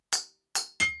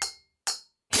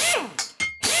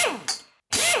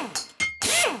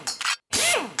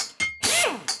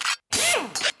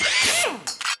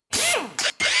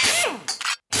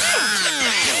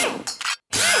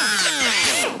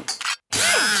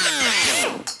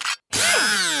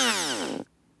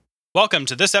Welcome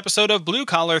to this episode of Blue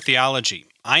Collar Theology.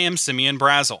 I am Simeon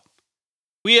Brazel.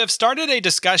 We have started a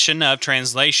discussion of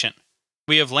translation.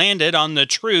 We have landed on the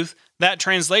truth that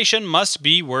translation must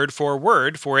be word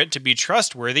for it to be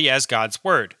trustworthy as God's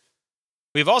word.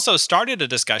 We've also started a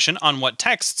discussion on what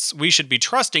texts we should be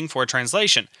trusting for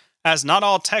translation, as not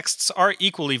all texts are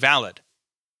equally valid.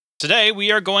 Today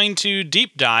we are going to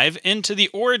deep dive into the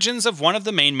origins of one of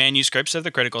the main manuscripts of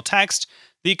the critical text,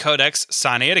 the Codex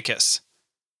Sinaiticus.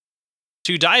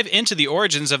 To dive into the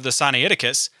origins of the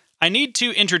Sinaiticus, I need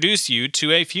to introduce you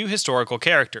to a few historical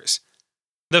characters.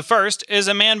 The first is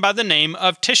a man by the name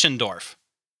of Tischendorf.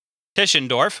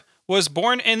 Tischendorf was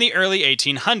born in the early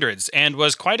 1800s and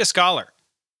was quite a scholar.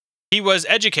 He was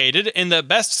educated in the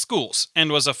best schools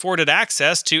and was afforded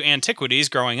access to antiquities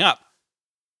growing up.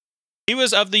 He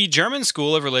was of the German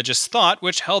school of religious thought,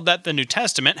 which held that the New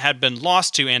Testament had been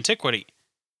lost to antiquity.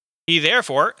 He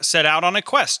therefore set out on a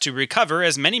quest to recover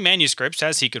as many manuscripts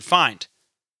as he could find.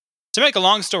 To make a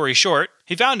long story short,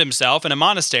 he found himself in a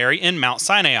monastery in Mount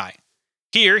Sinai.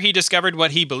 Here he discovered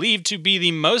what he believed to be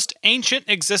the most ancient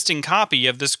existing copy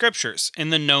of the scriptures in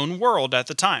the known world at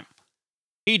the time.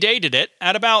 He dated it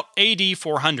at about AD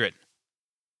 400.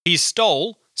 He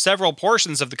stole several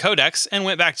portions of the codex and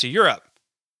went back to Europe.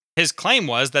 His claim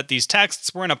was that these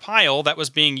texts were in a pile that was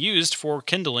being used for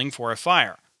kindling for a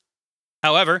fire.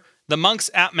 However, the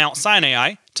monks at Mount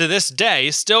Sinai, to this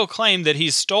day, still claim that he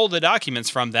stole the documents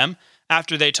from them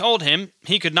after they told him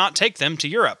he could not take them to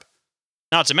Europe.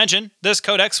 Not to mention, this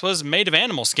codex was made of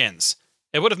animal skins.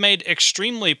 It would have made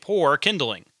extremely poor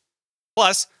kindling.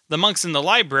 Plus, the monks in the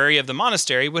library of the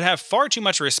monastery would have far too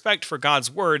much respect for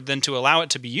God's word than to allow it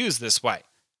to be used this way.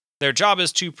 Their job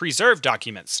is to preserve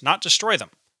documents, not destroy them.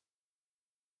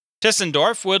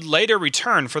 Tischendorf would later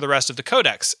return for the rest of the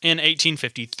codex in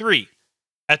 1853.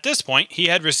 At this point, he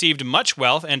had received much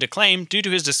wealth and acclaim due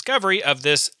to his discovery of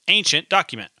this ancient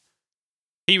document.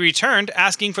 He returned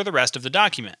asking for the rest of the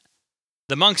document.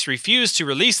 The monks refused to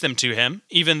release them to him,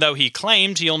 even though he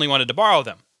claimed he only wanted to borrow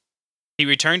them. He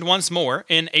returned once more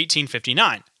in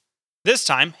 1859. This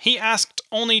time, he asked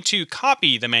only to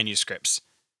copy the manuscripts.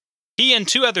 He and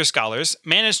two other scholars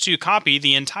managed to copy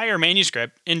the entire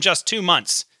manuscript in just 2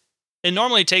 months. It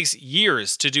normally takes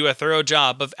years to do a thorough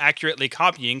job of accurately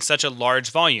copying such a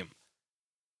large volume.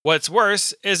 What's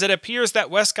worse is it appears that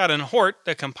Westcott and Hort,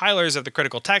 the compilers of the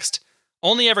critical text,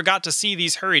 only ever got to see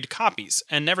these hurried copies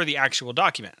and never the actual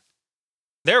document.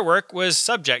 Their work was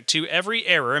subject to every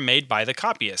error made by the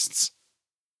copyists.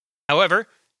 However,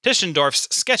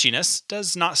 Tischendorf's sketchiness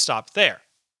does not stop there.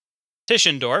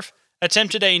 Tischendorf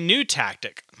attempted a new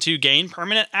tactic to gain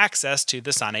permanent access to the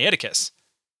Sinaiticus.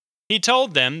 He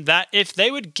told them that if they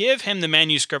would give him the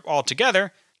manuscript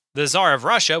altogether, the Tsar of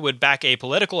Russia would back a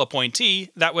political appointee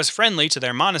that was friendly to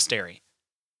their monastery.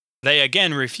 They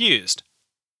again refused.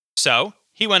 So,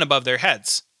 he went above their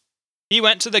heads. He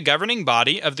went to the governing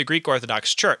body of the Greek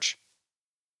Orthodox Church.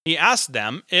 He asked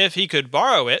them if he could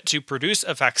borrow it to produce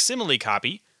a facsimile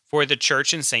copy for the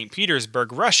church in St.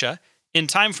 Petersburg, Russia, in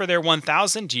time for their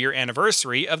 1,000-year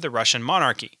anniversary of the Russian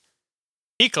monarchy.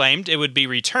 He claimed it would be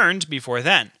returned before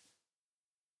then.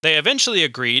 They eventually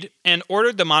agreed and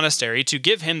ordered the monastery to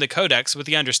give him the codex with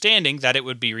the understanding that it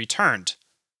would be returned.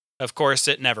 Of course,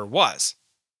 it never was.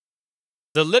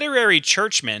 The literary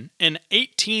churchman in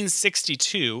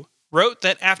 1862 wrote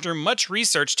that after much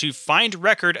research to find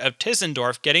record of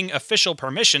Tischendorf getting official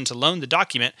permission to loan the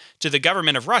document to the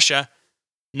government of Russia,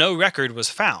 no record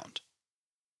was found.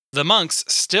 The monks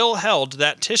still held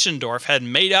that Tischendorf had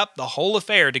made up the whole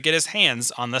affair to get his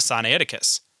hands on the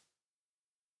Sinaiticus.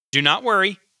 Do not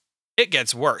worry. It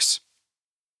gets worse.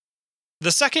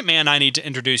 The second man I need to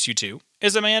introduce you to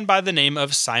is a man by the name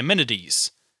of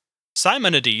Simonides.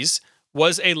 Simonides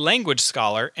was a language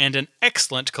scholar and an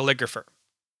excellent calligrapher.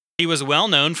 He was well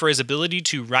known for his ability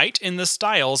to write in the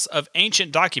styles of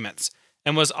ancient documents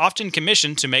and was often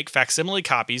commissioned to make facsimile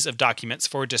copies of documents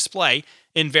for display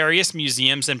in various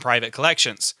museums and private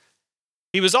collections.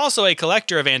 He was also a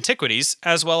collector of antiquities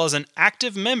as well as an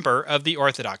active member of the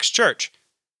Orthodox Church.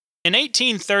 In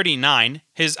 1839,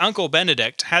 his uncle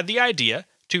Benedict had the idea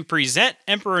to present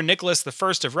Emperor Nicholas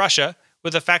I of Russia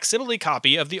with a facsimile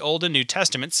copy of the Old and New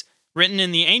Testaments written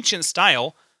in the ancient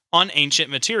style on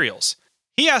ancient materials.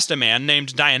 He asked a man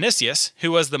named Dionysius,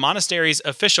 who was the monastery's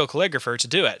official calligrapher, to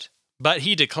do it, but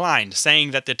he declined, saying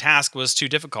that the task was too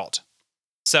difficult.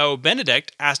 So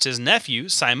Benedict asked his nephew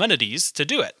Simonides to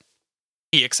do it.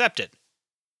 He accepted.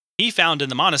 He found in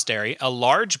the monastery a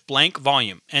large blank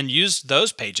volume and used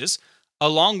those pages,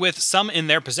 along with some in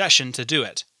their possession, to do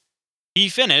it. He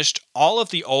finished all of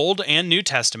the Old and New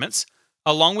Testaments,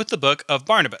 along with the Book of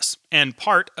Barnabas and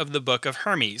part of the Book of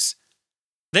Hermes.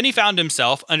 Then he found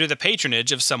himself under the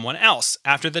patronage of someone else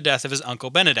after the death of his uncle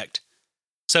Benedict.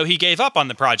 So he gave up on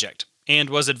the project and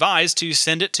was advised to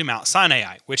send it to Mount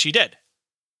Sinai, which he did.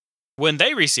 When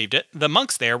they received it, the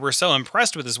monks there were so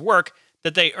impressed with his work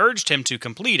that they urged him to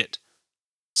complete it.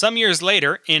 Some years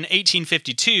later, in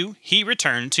 1852, he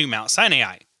returned to Mount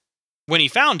Sinai. When he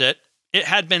found it, it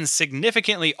had been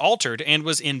significantly altered and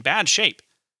was in bad shape.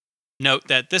 Note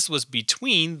that this was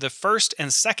between the first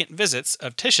and second visits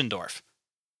of Tischendorf.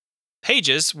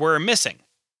 Pages were missing,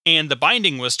 and the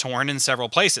binding was torn in several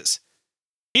places.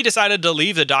 He decided to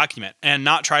leave the document and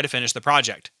not try to finish the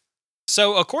project.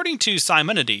 So, according to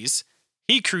Simonides,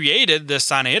 he created the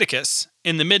Sinaiticus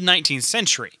in the mid-19th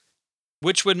century,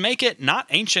 which would make it not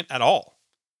ancient at all,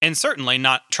 and certainly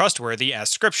not trustworthy as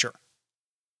scripture.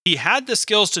 He had the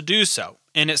skills to do so,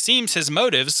 and it seems his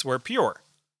motives were pure.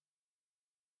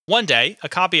 One day, a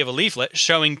copy of a leaflet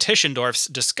showing Tischendorf's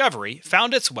discovery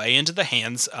found its way into the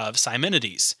hands of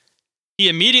Simonides. He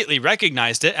immediately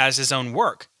recognized it as his own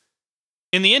work.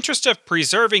 In the interest of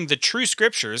preserving the true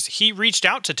scriptures, he reached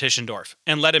out to Tischendorf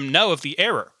and let him know of the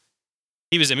error.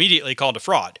 He was immediately called a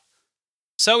fraud.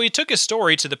 So he took his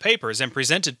story to the papers and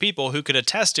presented people who could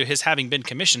attest to his having been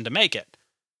commissioned to make it.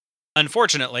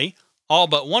 Unfortunately, all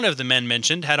but one of the men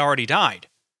mentioned had already died.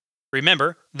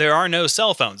 Remember, there are no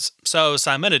cell phones, so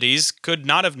Simonides could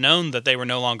not have known that they were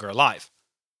no longer alive.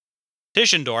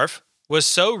 Tischendorf was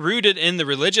so rooted in the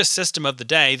religious system of the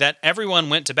day that everyone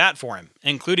went to bat for him,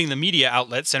 including the media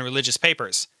outlets and religious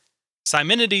papers.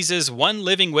 Simonides' one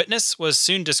living witness was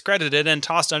soon discredited and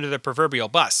tossed under the proverbial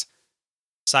bus.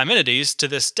 Simonides, to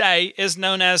this day, is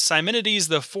known as Simonides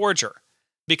the Forger,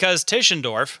 because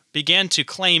Tischendorf began to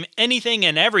claim anything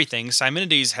and everything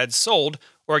Simonides had sold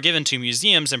or given to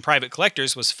museums and private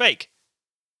collectors was fake.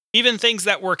 Even things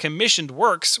that were commissioned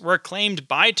works were claimed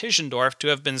by Tischendorf to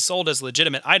have been sold as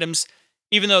legitimate items,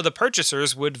 even though the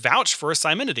purchasers would vouch for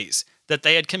Simonides that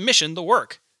they had commissioned the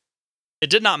work. It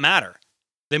did not matter.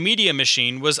 The media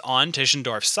machine was on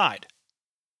Tischendorf's side.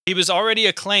 He was already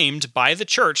acclaimed by the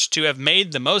church to have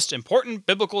made the most important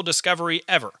biblical discovery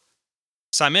ever.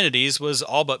 Simonides was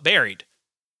all but buried.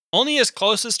 Only his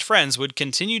closest friends would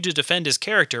continue to defend his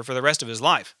character for the rest of his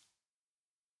life.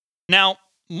 Now,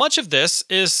 much of this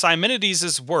is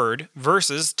Simonides' word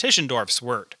versus Tischendorf's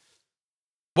word.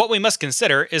 What we must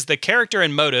consider is the character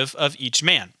and motive of each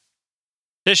man.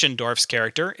 Tischendorf's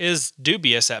character is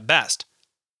dubious at best.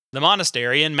 The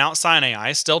monastery in Mount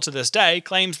Sinai still to this day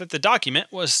claims that the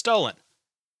document was stolen.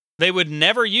 They would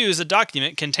never use a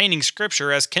document containing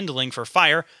scripture as kindling for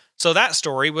fire, so that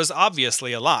story was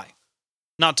obviously a lie.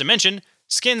 Not to mention,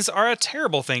 skins are a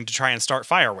terrible thing to try and start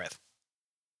fire with.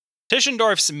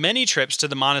 Tischendorf's many trips to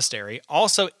the monastery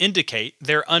also indicate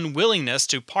their unwillingness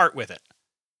to part with it.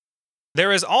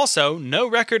 There is also no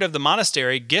record of the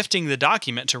monastery gifting the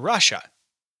document to Russia.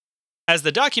 As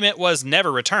the document was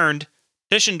never returned,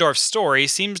 Tischendorf's story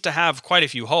seems to have quite a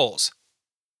few holes.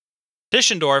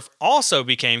 Tischendorf also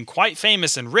became quite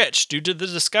famous and rich due to the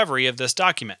discovery of this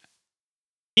document.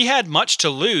 He had much to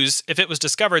lose if it was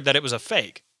discovered that it was a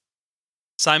fake.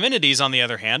 Simonides, on the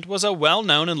other hand, was a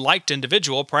well-known and liked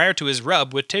individual prior to his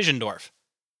rub with Tischendorf.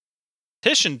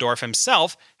 Tischendorf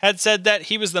himself had said that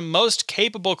he was the most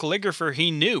capable calligrapher he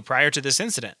knew prior to this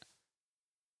incident.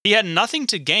 He had nothing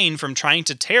to gain from trying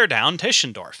to tear down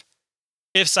Tischendorf.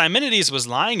 If Simonides was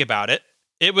lying about it,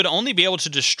 it would only be able to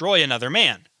destroy another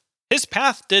man. His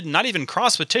path did not even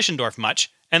cross with Tischendorf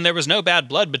much, and there was no bad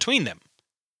blood between them.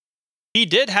 He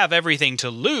did have everything to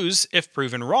lose if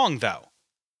proven wrong, though.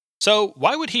 So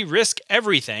why would he risk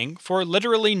everything for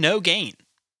literally no gain?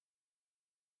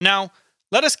 Now,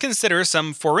 let us consider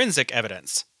some forensic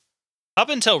evidence. Up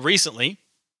until recently,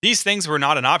 these things were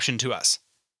not an option to us.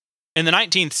 In the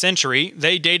 19th century,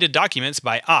 they dated documents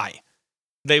by eye.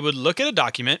 They would look at a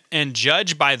document and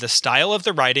judge by the style of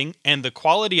the writing and the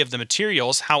quality of the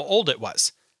materials how old it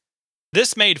was.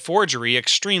 This made forgery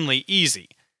extremely easy.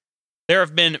 There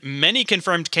have been many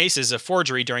confirmed cases of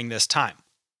forgery during this time.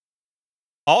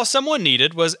 All someone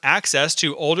needed was access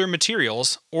to older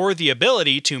materials or the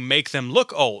ability to make them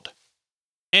look old.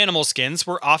 Animal skins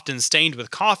were often stained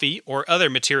with coffee or other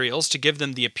materials to give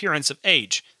them the appearance of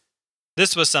age.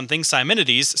 This was something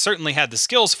Simonides certainly had the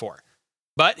skills for,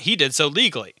 but he did so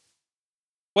legally.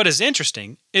 What is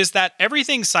interesting is that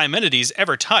everything Simonides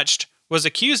ever touched was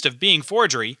accused of being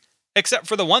forgery, except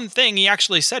for the one thing he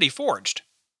actually said he forged.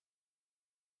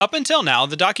 Up until now,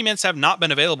 the documents have not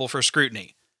been available for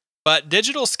scrutiny, but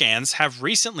digital scans have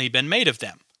recently been made of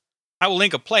them. I will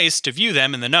link a place to view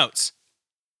them in the notes.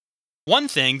 One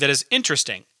thing that is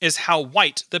interesting is how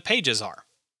white the pages are.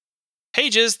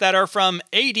 Pages that are from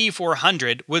AD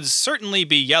 400 would certainly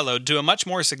be yellowed to a much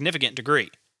more significant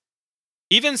degree.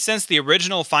 Even since the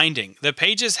original finding, the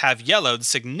pages have yellowed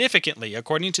significantly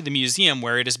according to the museum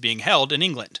where it is being held in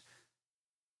England.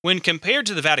 When compared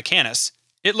to the Vaticanus,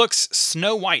 it looks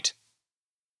snow white.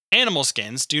 Animal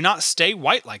skins do not stay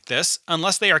white like this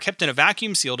unless they are kept in a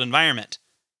vacuum-sealed environment.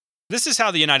 This is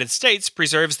how the United States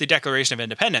preserves the Declaration of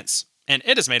Independence, and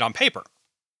it is made on paper.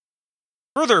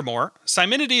 Furthermore,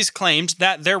 Simonides claimed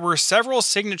that there were several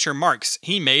signature marks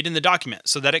he made in the document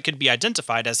so that it could be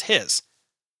identified as his.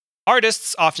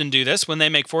 Artists often do this when they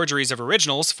make forgeries of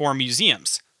originals for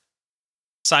museums.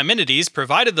 Simonides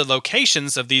provided the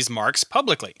locations of these marks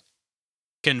publicly.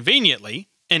 Conveniently,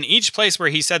 in each place where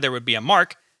he said there would be a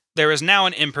mark, there is now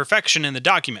an imperfection in the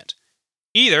document.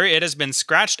 Either it has been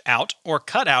scratched out or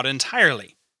cut out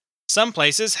entirely. Some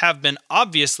places have been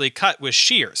obviously cut with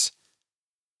shears.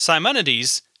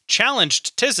 Simonides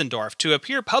challenged Tischendorf to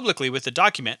appear publicly with the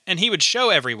document and he would show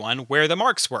everyone where the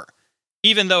marks were,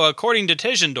 even though according to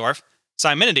Tischendorf,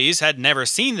 Simonides had never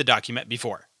seen the document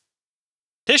before.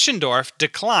 Tischendorf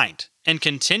declined and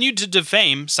continued to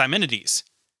defame Simonides.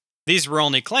 These were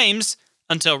only claims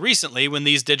until recently when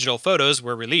these digital photos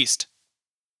were released.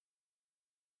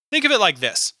 Think of it like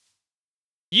this.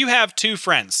 You have two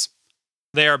friends.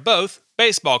 They are both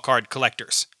baseball card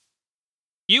collectors.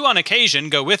 You on occasion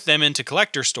go with them into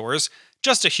collector stores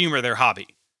just to humor their hobby.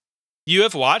 You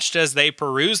have watched as they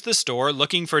peruse the store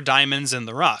looking for diamonds in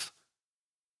the rough.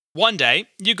 One day,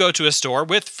 you go to a store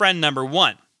with friend number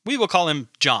 1. We will call him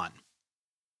John.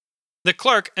 The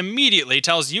clerk immediately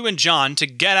tells you and John to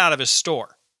get out of his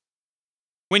store.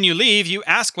 When you leave, you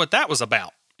ask what that was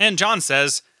about, and John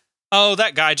says, "Oh,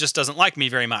 that guy just doesn't like me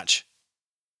very much."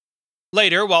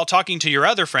 Later, while talking to your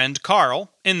other friend,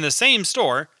 Carl, in the same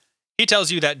store, he tells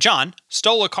you that John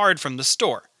stole a card from the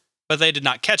store, but they did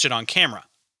not catch it on camera.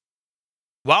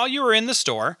 While you are in the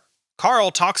store,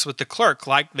 Carl talks with the clerk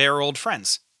like they are old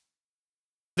friends.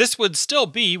 This would still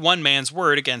be one man's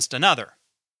word against another.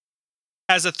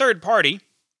 As a third party,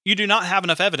 you do not have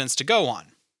enough evidence to go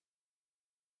on.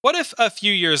 What if a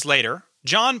few years later,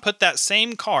 John put that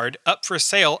same card up for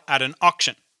sale at an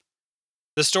auction?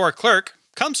 The store clerk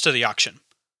comes to the auction,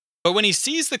 but when he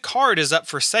sees the card is up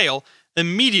for sale,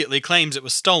 immediately claims it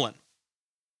was stolen.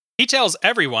 He tells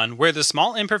everyone where the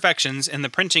small imperfections in the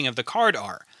printing of the card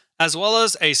are, as well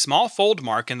as a small fold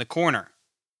mark in the corner.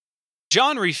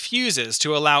 John refuses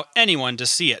to allow anyone to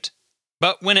see it,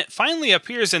 but when it finally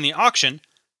appears in the auction,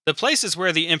 the places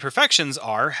where the imperfections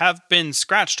are have been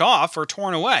scratched off or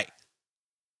torn away.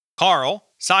 Carl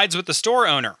sides with the store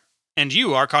owner, and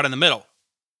you are caught in the middle.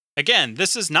 Again,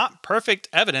 this is not perfect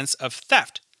evidence of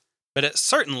theft, but it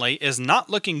certainly is not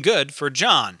looking good for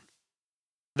John.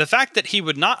 The fact that he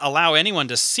would not allow anyone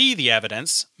to see the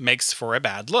evidence makes for a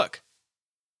bad look.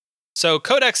 So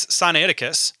Codex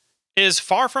Sinaiticus is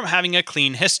far from having a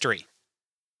clean history.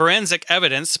 Forensic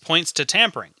evidence points to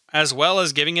tampering, as well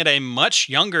as giving it a much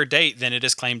younger date than it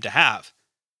is claimed to have.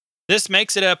 This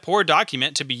makes it a poor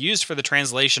document to be used for the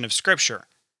translation of Scripture.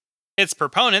 Its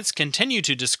proponents continue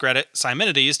to discredit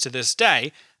Simonides to this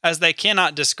day, as they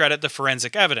cannot discredit the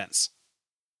forensic evidence.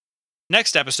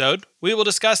 Next episode, we will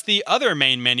discuss the other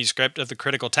main manuscript of the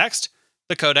critical text,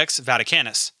 the Codex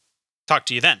Vaticanus. Talk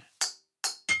to you then.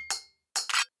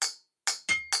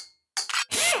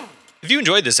 If you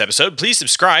enjoyed this episode, please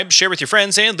subscribe, share with your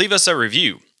friends, and leave us a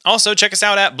review. Also, check us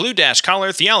out at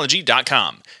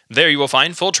blue-collartheology.com. There you will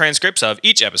find full transcripts of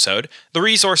each episode, the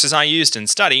resources I used in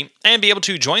study, and be able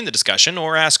to join the discussion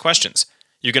or ask questions.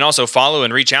 You can also follow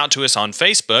and reach out to us on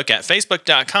Facebook at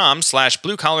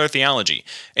facebook.com/bluecollartheology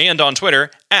and on Twitter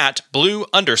at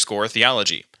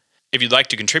blue_theology. If you'd like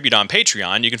to contribute on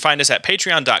Patreon, you can find us at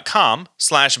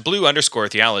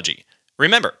patreon.com/blue_theology.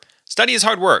 Remember, study is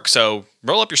hard work, so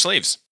roll up your sleeves.